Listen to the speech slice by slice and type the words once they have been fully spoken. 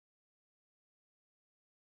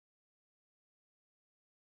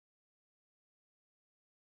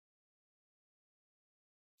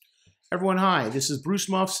Everyone, hi. This is Bruce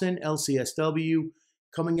Muffson, LCSW,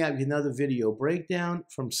 coming out with another video breakdown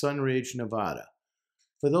from SUNRIDGE, Nevada.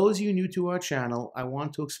 For those of you new to our channel, I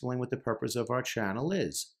want to explain what the purpose of our channel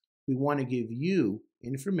is. We want to give you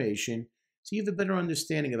information so you have a better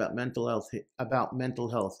understanding about mental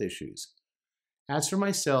health issues. As for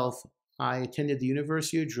myself, I attended the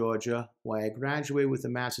University of Georgia, where I graduated with a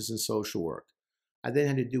master's in social work. I then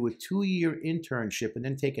had to do a 2-year internship and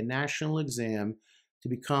then take a national exam to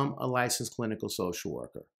become a licensed clinical social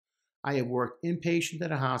worker. I have worked inpatient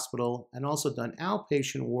at a hospital and also done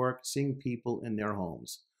outpatient work seeing people in their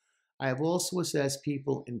homes. I have also assessed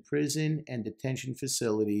people in prison and detention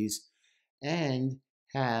facilities and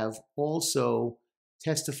have also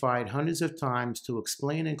testified hundreds of times to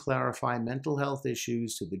explain and clarify mental health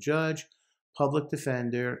issues to the judge, public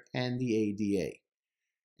defender, and the ADA.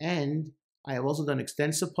 And I have also done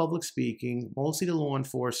extensive public speaking, mostly to law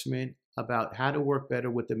enforcement, about how to work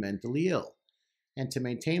better with the mentally ill. And to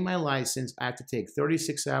maintain my license, I have to take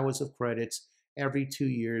 36 hours of credits every 2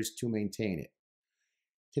 years to maintain it.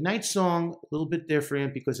 Tonight's song, a little bit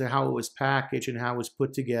different because of how it was packaged and how it was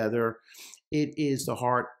put together. It is The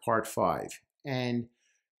Heart, Part 5. And,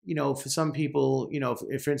 for some people,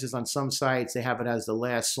 if for instance, on some sites, they have it as the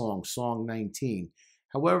last song, song 19.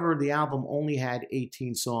 However, the album only had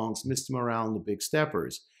 18 songs, Mr. Morale and the Big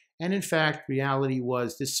Steppers. And in fact, reality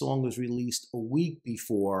was this song was released a week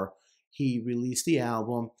before he released the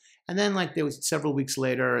album. And then there was several weeks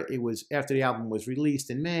later, it was after the album was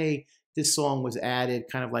released in May, this song was added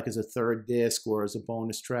kind of like as a third disc or as a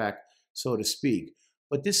bonus track, so to speak.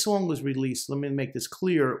 But this song was released, let me make this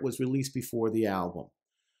clear, it was released before the album.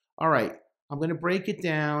 All right. I'm going to break it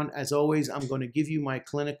down. As always, I'm going to give you my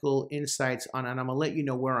clinical insights on it, and I'm going to let you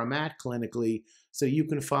know where I'm at clinically so you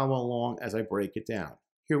can follow along as I break it down.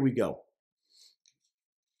 Here we go.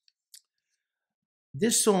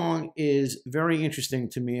 This song is very interesting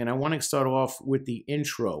to me, and I want to start off with the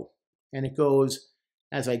intro. And it goes,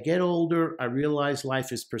 as I get older, I realize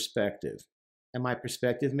life is perspective, and my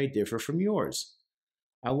perspective may differ from yours.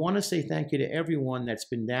 I want to say thank you to everyone that's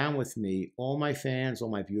been down with me, all my fans,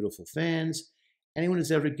 all my beautiful fans, anyone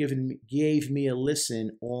who's ever gave me a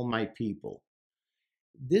listen, all my people.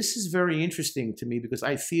 This is very interesting to me because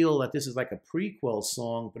I feel that this is like a prequel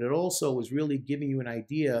song, but it also is really giving you an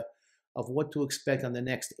idea of what to expect on the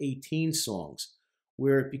next 18 songs,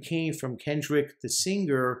 where it became from Kendrick the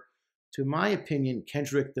singer to, my opinion,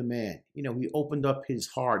 Kendrick the man. He opened up his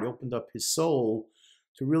heart, he opened up his soul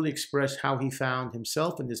to really express how he found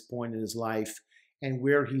himself in this point in his life and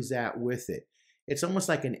where he's at with it. It's almost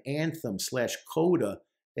like an anthem / coda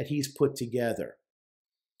that he's put together.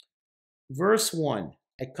 Verse 1,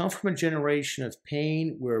 I come from a generation of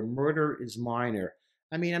pain where murder is minor.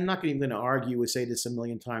 I mean, I'm not even going to argue or say this a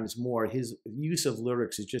million times more. His use of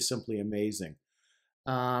lyrics is just simply amazing.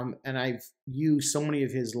 And I've used so many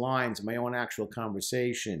of his lines in my own actual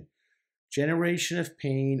conversation. Generation of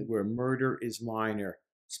pain where murder is minor.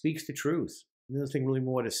 Speaks the truth. There's nothing really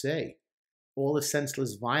more to say. All the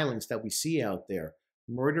senseless violence that we see out there,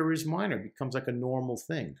 murder is minor, becomes like a normal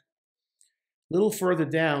thing. A little further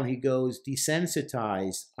down, he goes,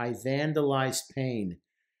 desensitized, I vandalize pain,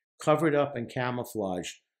 covered up and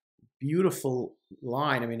camouflaged. Beautiful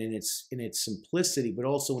line, I mean, in its simplicity, but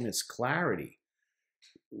also in its clarity.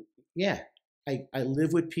 Yeah, I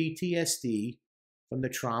live with PTSD from the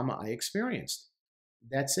trauma I experienced.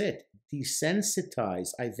 That's it. Desensitized.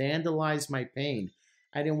 I vandalized my pain.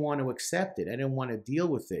 I didn't want to accept it. I didn't want to deal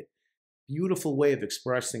with it. Beautiful way of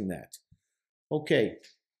expressing that. Okay,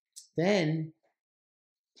 then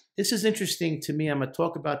this is interesting to me. I'm going to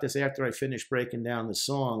talk about this after I finish breaking down the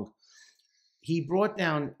song. He brought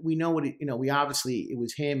down, we know what, we obviously, it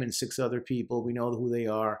was him and 6 other people. We know who they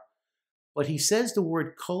are. But he says the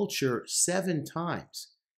word culture 7 times.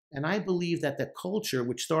 And I believe that the culture,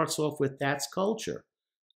 which starts off with that's culture,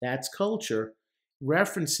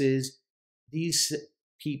 references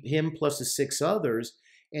him plus the 6 others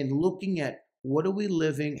and looking at what are we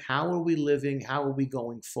living, how are we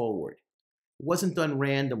going forward. It wasn't done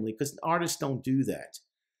randomly because artists don't do that.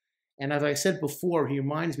 And as I said before, he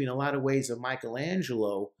reminds me in a lot of ways of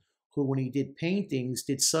Michelangelo, who when he did paintings,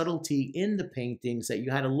 did subtlety in the paintings that you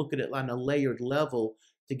had to look at it on a layered level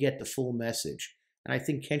to get the full message. And I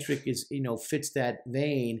think Kendrick fits that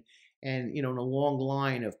vein and, in a long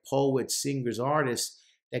line of poets, singers, artists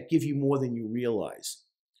that give you more than you realize.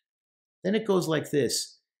 Then it goes like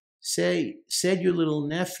this. Said your little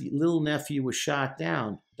nephew was shot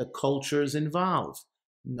down. The culture is involved.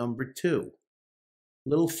 Number 2. A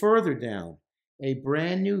little further down. A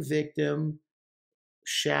brand new victim.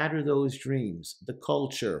 Shatter those dreams. The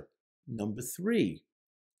culture. Number 3.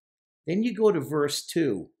 Then you go to verse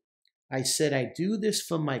 2. I said, I do this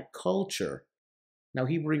for my culture. Now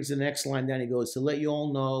he brings the next line down. He goes, to let you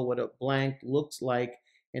all know what a blank looks like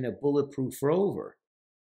in a bulletproof rover.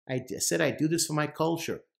 I said, I do this for my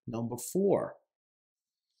culture. Number 4.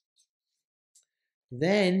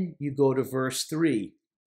 Then you go to verse 3.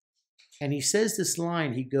 And he says this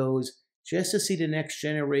line. He goes, just to see the next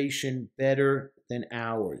generation better than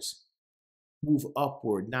ours. Move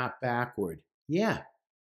upward, not backward. Yeah,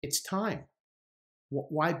 it's time.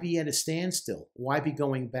 Why be at a standstill? Why be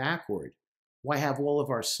going backward? Why have all of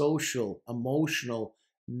our social, emotional,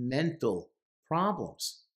 mental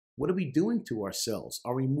problems? What are we doing to ourselves?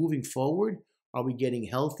 Are we moving forward? Are we getting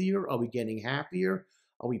healthier? Are we getting happier?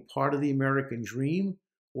 Are we part of the American dream?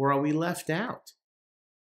 Or are we left out?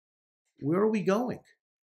 Where are we going?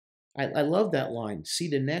 I love that line. See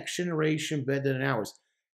the next generation better than ours.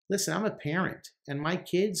 Listen, I'm a parent, and my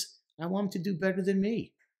kids, I want them to do better than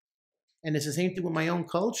me. And it's the same thing with my own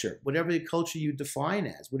culture. Whatever the culture you define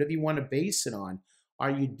as, whatever you want to base it on,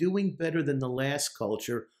 are you doing better than the last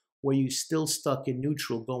culture, or are you still stuck in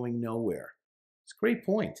neutral going nowhere? It's a great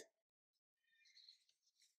point.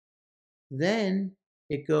 Then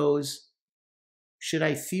it goes, should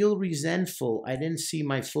I feel resentful? I didn't see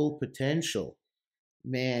my full potential.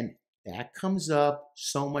 Man, that comes up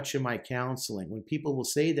so much in my counseling. When people will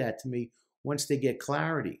say that to me, once they get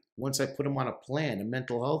clarity, once I put them on a plan, a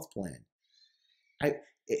mental health plan.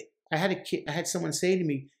 I had someone say to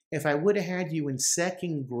me, if I would have had you in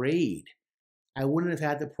 2nd grade, I wouldn't have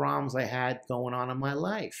had the problems I had going on in my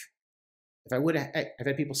life. I've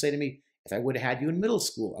had people say to me, if I would have had you in middle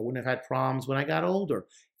school, I wouldn't have had problems when I got older.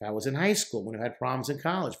 If I was in high school, I wouldn't have had problems in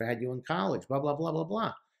college. If I had you in college, blah, blah, blah, blah,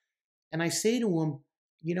 blah. And I say to them,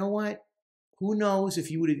 you know what? Who knows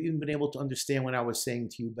if you would have even been able to understand what I was saying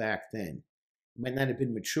to you back then. You might not have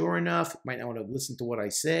been mature enough. You might not have listened to what I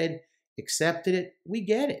said, accepted it. We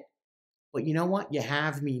get it. But you know what? You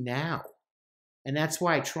have me now. And that's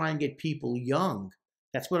why I try and get people young.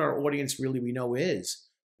 That's what our audience really we know is.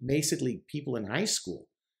 Basically, people in high school,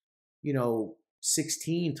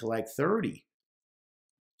 16 to like 30.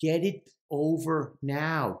 Get it over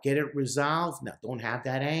now. Get it resolved now. Don't have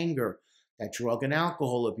that anger, that drug and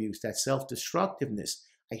alcohol abuse, that self-destructiveness.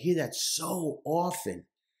 I hear that so often.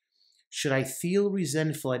 Should I feel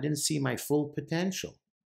resentful? I didn't see my full potential.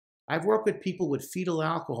 I've worked with people with fetal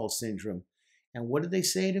alcohol syndrome. And what do they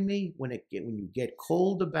say to me when you get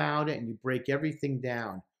cold about it and you break everything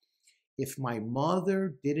down? If my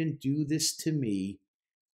mother didn't do this to me,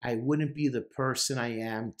 I wouldn't be the person I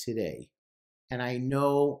am today. And I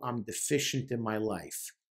know I'm deficient in my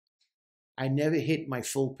life. I never hit my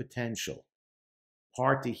full potential.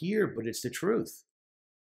 Hard to hear, but it's the truth.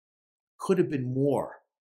 Could have been more.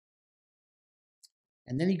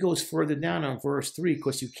 And then he goes further down on verse 3,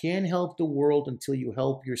 because you can't help the world until you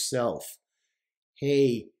help yourself.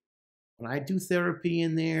 Hey, when I do therapy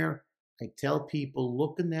in there, I tell people,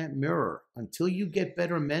 look in that mirror. Until you get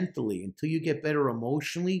better mentally, until you get better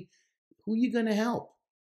emotionally, who are you going to help?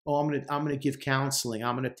 Oh, I'm going to give counseling.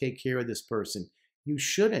 I'm going to take care of this person. You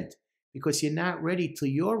shouldn't, because you're not ready till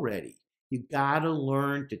you're ready. You got to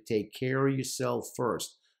learn to take care of yourself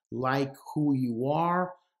first. Like who you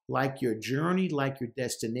are, like your journey, like your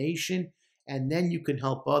destination, and then you can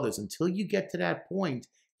help others. Until you get to that point,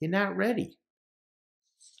 you're not ready.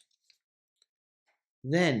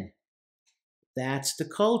 Then, that's the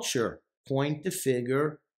culture. Point the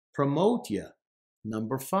figure, promote you.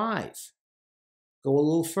 Number 5. Go a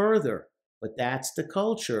little further, but that's the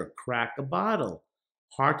culture. Crack a bottle.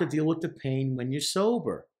 Hard to deal with the pain when you're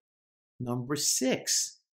sober. Number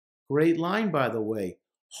 6. Great line, by the way.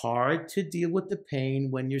 Hard to deal with the pain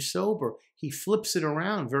when you're sober. He flips it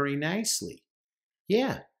around very nicely.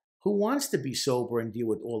 Yeah, who wants to be sober and deal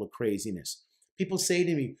with all the craziness? People say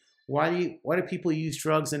to me, why do people use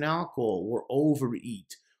drugs and alcohol or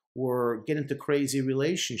overeat or get into crazy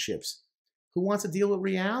relationships? Who wants to deal with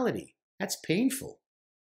reality? That's painful.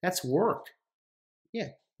 That's work. Yeah,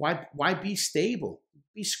 why be stable?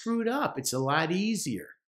 Be screwed up. It's a lot easier.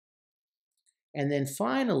 And then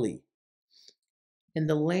finally, in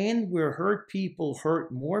the land where hurt people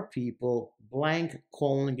hurt more people, blank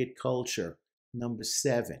calling it culture. Number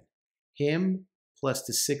 7, him plus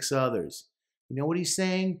the 6 others. You know what he's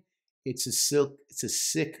saying? It's a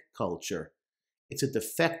sick culture. It's a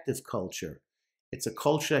defective culture. It's a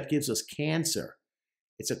culture that gives us cancer.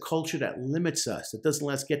 It's a culture that limits us, that doesn't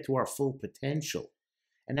let us get to our full potential.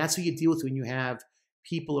 And that's what you deal with when you have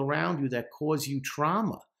people around you that cause you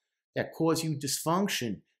trauma, that cause you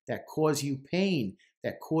dysfunction, that cause you pain,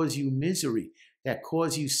 that cause you misery, that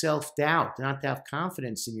cause you self-doubt, not to have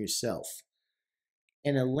confidence in yourself.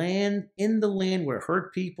 In the land where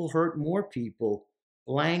hurt people hurt more people,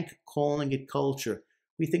 blank calling it culture.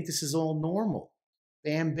 We think this is all normal.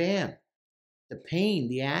 Bam, bam. The pain,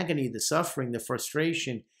 the agony, the suffering, the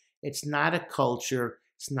frustration, it's not a culture.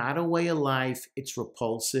 It's not a way of life. It's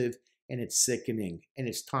repulsive and it's sickening. And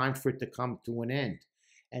it's time for it to come to an end.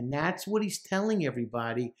 And that's what he's telling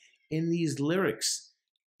everybody in these lyrics.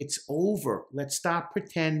 It's over. Let's stop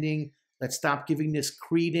pretending. Let's stop giving this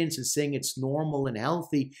credence and saying it's normal and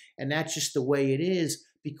healthy. And that's just the way it is,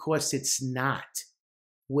 because it's not.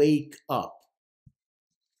 Wake up.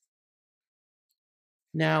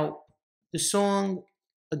 Now, the song,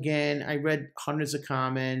 again, I read hundreds of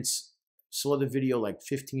comments, saw the video like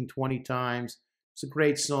 15, 20 times. It's a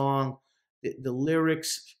great song. The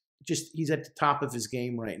lyrics, just he's at the top of his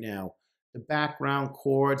game right now. The background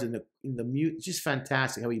chords and the music, just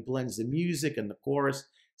fantastic how he blends the music and the chorus.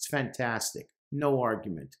 It's fantastic. No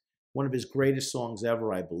argument. One of his greatest songs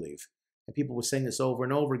ever, I believe. And people were saying this over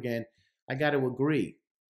and over again. I got to agree.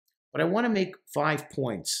 But I want to make 5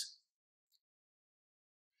 points.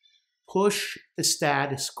 Push the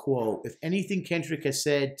status quo. If anything Kendrick has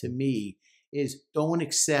said to me is don't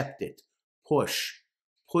accept it. Push.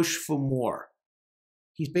 Push for more.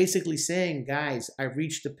 He's basically saying, guys, I've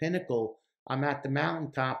reached the pinnacle. I'm at the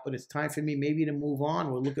mountaintop, but it's time for me maybe to move on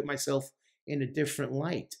or look at myself in a different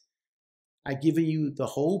light. I've given you the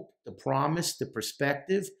hope, the promise, the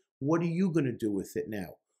perspective. What are you going to do with it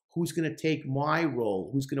now? Who's going to take my role?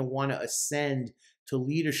 Who's going to want to ascend to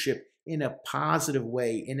leadership in a positive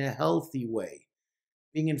way, in a healthy way?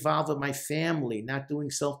 Being involved with my family, not doing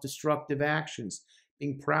self-destructive actions,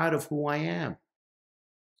 being proud of who I am.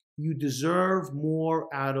 You deserve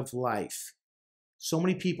more out of life. So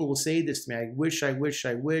many people will say this to me, I wish,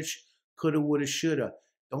 coulda, woulda, shoulda.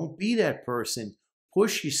 Don't be that person.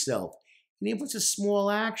 Push yourself. And if it's a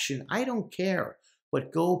small action, I don't care.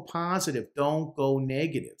 But go positive. Don't go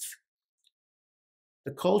negative.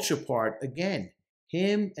 The culture part, again,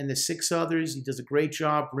 him and the 6 others, he does a great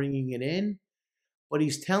job bringing it in. But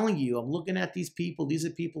he's telling you, I'm looking at these people. These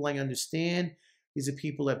are people I understand. These are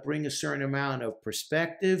people that bring a certain amount of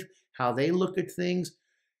perspective, how they look at things.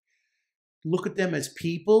 Look at them as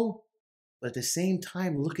people, but at the same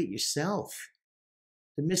time, look at yourself.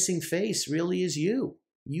 The missing face really is you.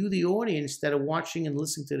 You, the audience that are watching and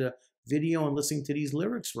listening to the video and listening to these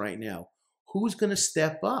lyrics right now. Who's going to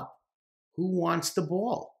step up? Who wants the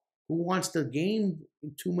ball? Who wants the game?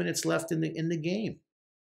 2 minutes left in the game.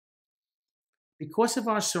 Because of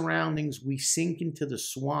our surroundings, we sink into the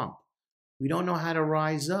swamp. We don't know how to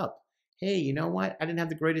rise up. Hey, you know what? I didn't have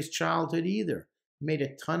the greatest childhood either. Made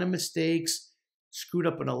a ton of mistakes, screwed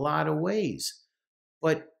up in a lot of ways.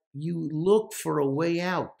 But you look for a way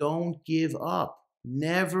out. Don't give up.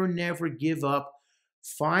 Never, never give up.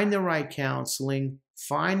 Find the right counseling,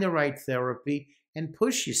 find the right therapy, and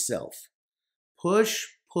push yourself. Push,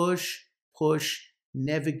 push, push.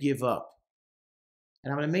 Never give up.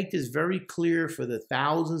 And I'm going to make this very clear for the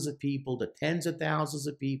thousands of people, the tens of thousands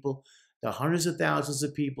of people, the hundreds of thousands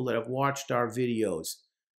of people that have watched our videos.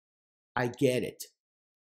 I get it.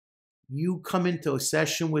 You come into a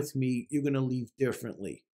session with me, you're going to leave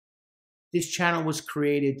differently. This channel was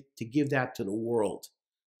created to give that to the world,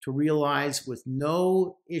 to realize with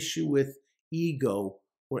no issue with ego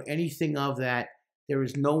or anything of that, there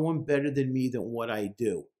is no one better than me than what I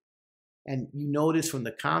do. And you notice from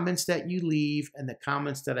the comments that you leave and the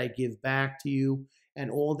comments that I give back to you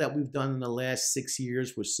and all that we've done in the last 6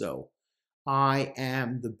 years or so, I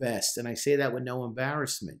am the best. And I say that with no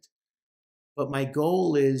embarrassment. But my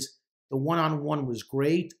goal is, the one-on-one was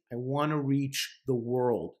great. I want to reach the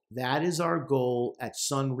world. That is our goal at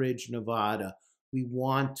SUNRIDGE, Nevada. We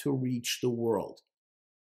want to reach the world.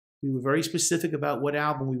 We were very specific about what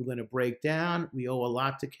album we were going to break down. We owe a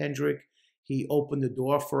lot to Kendrick. He opened the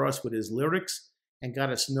door for us with his lyrics and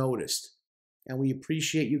got us noticed. And we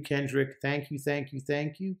appreciate you, Kendrick. Thank you, thank you,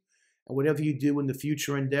 thank you. And whatever you do in the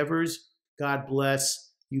future endeavors, God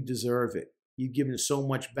bless. You deserve it. You've given so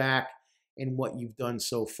much back in what you've done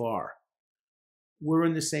so far. We're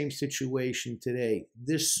in the same situation today.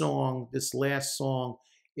 This song, this last song,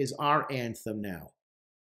 is our anthem now.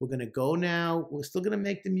 We're going to go now. We're still going to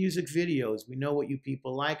make the music videos. We know what you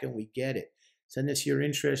people like and we get it. Send us your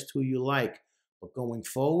interest, who you like. But going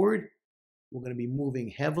forward, we're going to be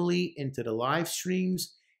moving heavily into the live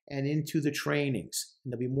streams and into the trainings.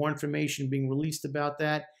 And there'll be more information being released about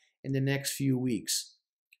that in the next few weeks.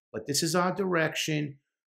 But this is our direction.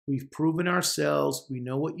 We've proven ourselves. We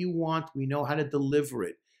know what you want. We know how to deliver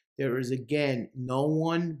it. There is, again, no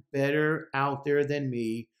one better out there than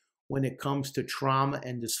me when it comes to trauma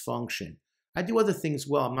and dysfunction. I do other things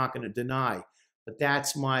well, I'm not going to deny. but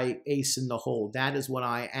that's my ace in the hole. That is what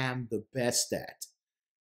I am the best at.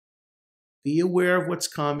 Be aware of what's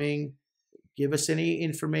coming. Give us any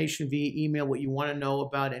information via email, what you want to know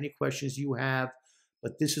about, any questions you have,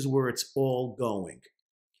 but this is where it's all going.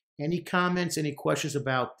 Any comments, any questions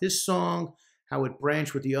about this song, how it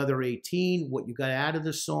branched with the other 18, what you got out of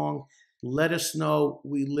the song, let us know.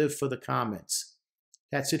 We live for the comments.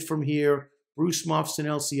 That's it from here. Bruce Muffson,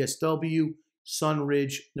 LCSW,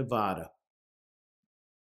 Sunridge, Nevada.